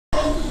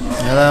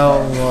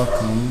Hello,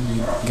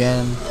 welcome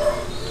again.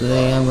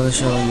 Today I'm going to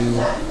show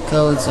you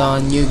codes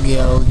on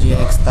Yugioh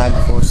GX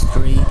Tagforce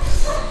 3.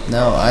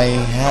 Now I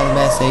had a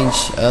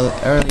message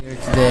earlier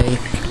today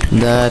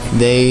that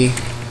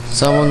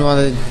someone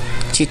wanted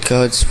cheat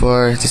codes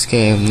for this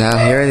game. Now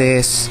here it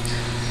is.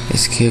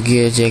 It's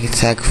Yugioh GX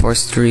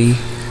Tagforce 3.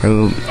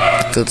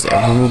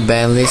 Remove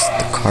ban list,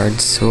 the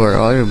cards who are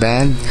already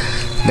banned,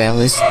 ban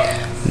list,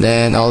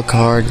 then all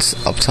cards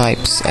of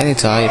types, any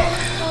type,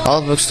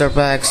 all bookstore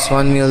packs,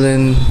 1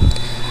 million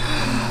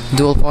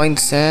dual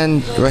points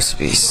and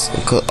recipes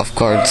of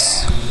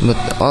cards, but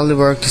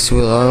this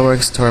will only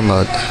work story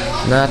mode,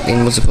 not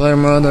in multiplayer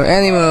mode or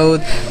any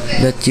mode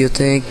that you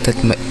think that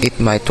it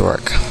might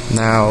work.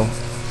 Now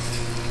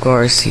of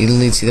course you'll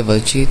need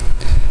CWCHEAT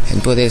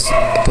and put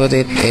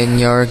it in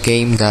your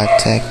game.db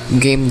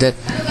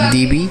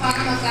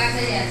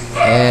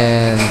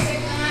and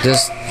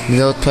just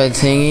notepad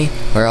thingy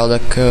where all the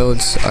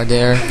codes are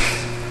there.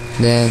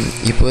 Then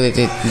you put it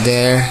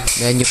there,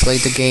 then you play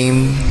the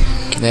game,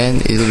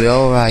 then it'll be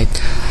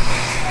alright.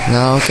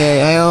 Now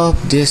okay, I hope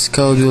this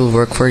code will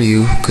work for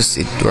you, because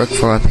it worked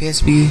for my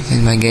PSP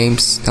and my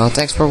games. Now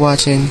thanks for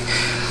watching.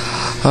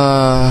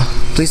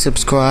 Please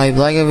subscribe,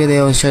 like a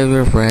video and share with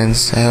your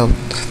friends. I hope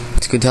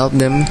it could help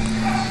them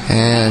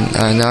and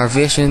in our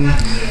vision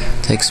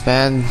to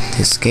expand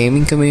this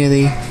gaming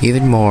community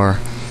even more.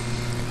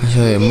 I'll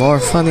show you more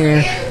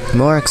funnier,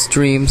 more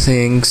extreme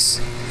things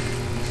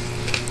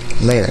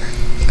later.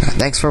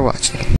 Thanks for watching.